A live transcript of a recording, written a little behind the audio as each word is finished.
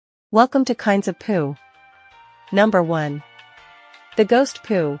Welcome to Kinds of Poo. Number 1. The ghost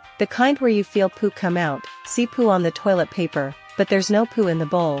poo, the kind where you feel poo come out, see poo on the toilet paper, but there's no poo in the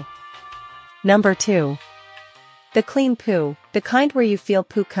bowl. Number 2. The clean poo, the kind where you feel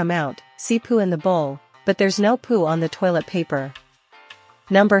poo come out, see poo in the bowl, but there's no poo on the toilet paper.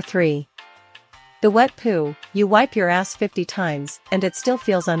 Number 3. The wet poo, you wipe your ass 50 times, and it still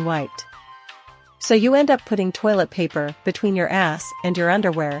feels unwiped. So you end up putting toilet paper between your ass and your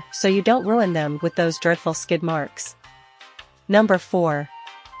underwear so you don't ruin them with those dreadful skid marks. Number 4.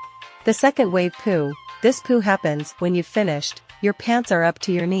 The second wave poo, this poo happens when you've finished, your pants are up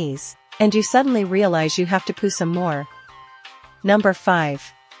to your knees, and you suddenly realize you have to poo some more. Number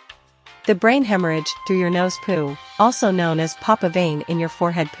 5. The brain hemorrhage through your nose poo, also known as pop a vein in your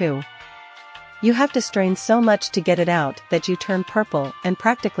forehead poo. You have to strain so much to get it out that you turn purple and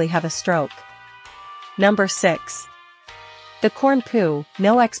practically have a stroke. Number 6. The corn poo,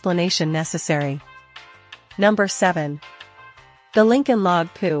 no explanation necessary. Number 7. The Lincoln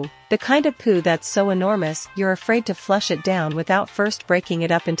log poo, the kind of poo that's so enormous you're afraid to flush it down without first breaking it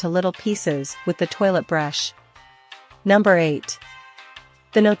up into little pieces with the toilet brush. Number 8.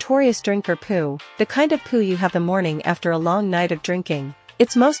 The notorious drinker poo, the kind of poo you have the morning after a long night of drinking.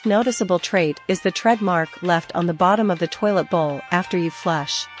 Its most noticeable trait is the tread mark left on the bottom of the toilet bowl after you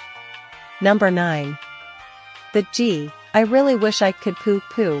flush. Number 9. The gee, I really wish I could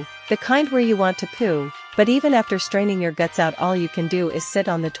poo, the kind where you want to poo, but even after straining your guts out all you can do is sit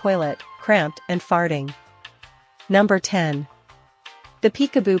on the toilet, cramped and farting. Number 10. The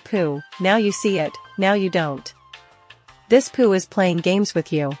peekaboo poo, now you see it, now you don't. This poo is playing games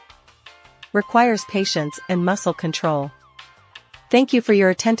with you. Requires patience and muscle control. Thank you for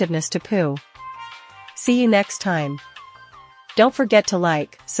your attentiveness to poo. See you next time. Don't forget to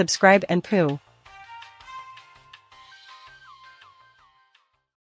like, subscribe and poo.